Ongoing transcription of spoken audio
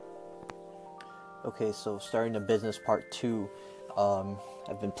Okay, so starting a business part two.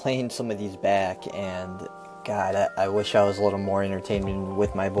 I've been playing some of these back, and God, I wish I was a little more entertaining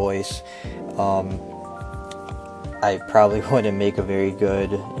with my voice. Um, I probably wouldn't make a very good,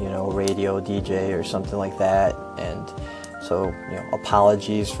 radio DJ or something like that. And so,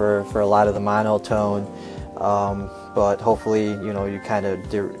 apologies for a lot of the monotone. But hopefully, you kind of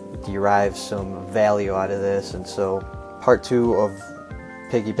derive some value out of this. And so, part two of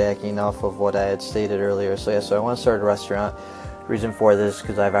piggybacking off of what I had stated earlier. So yeah, so I want to start a restaurant. Reason for this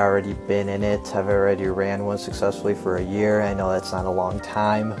because I've already been in it. I've already ran one successfully for a year. I know that's not a long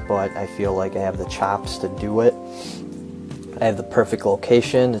time, but I feel like I have the chops to do it. I have the perfect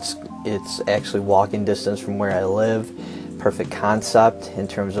location. It's actually walking distance from where I live. Perfect concept in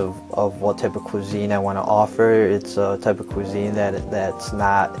terms of what type of cuisine I want to offer. It's a type of cuisine that's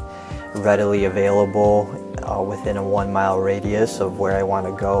not readily available within a 1 mile radius of where I want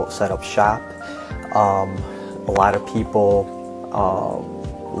to go set up shop. A lot of people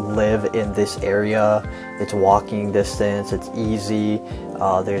live in this area. It's walking distance. It's easy.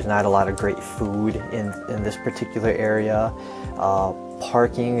 There's not a lot of great food in this particular area.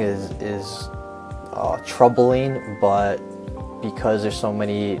 Parking is troubling, but because there's so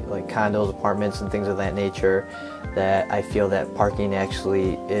many like condos, apartments, and things of that nature, that I feel that parking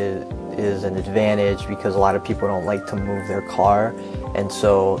actually is an advantage because a lot of people don't like to move their car, and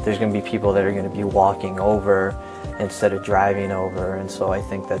so there's going to be people that are going to be walking over instead of driving over, and so I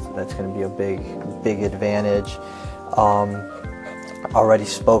think that's going to be a big advantage. Already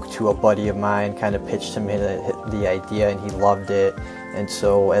spoke to a buddy of mine, kind of pitched him the idea, and he loved it. And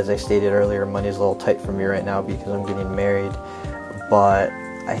so, as I stated earlier, money's a little tight for me right now because I'm getting married, but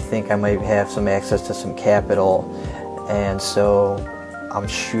I think I might have some access to some capital, and so I'm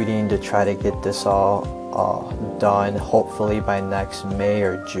shooting to try to get this all done hopefully by next May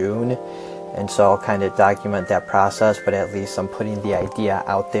or June. And so I'll kind of document that process, but at least I'm putting the idea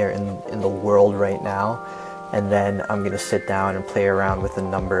out there in the world right now. And then I'm going to sit down and play around with the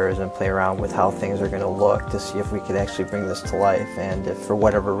numbers and play around with how things are going to look to see if we could actually bring this to life. And if for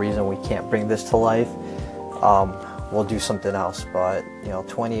whatever reason we can't bring this to life, we'll do something else. But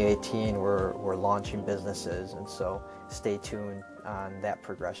 2018, we're launching businesses, and so stay tuned on that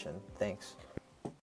progression. Thanks.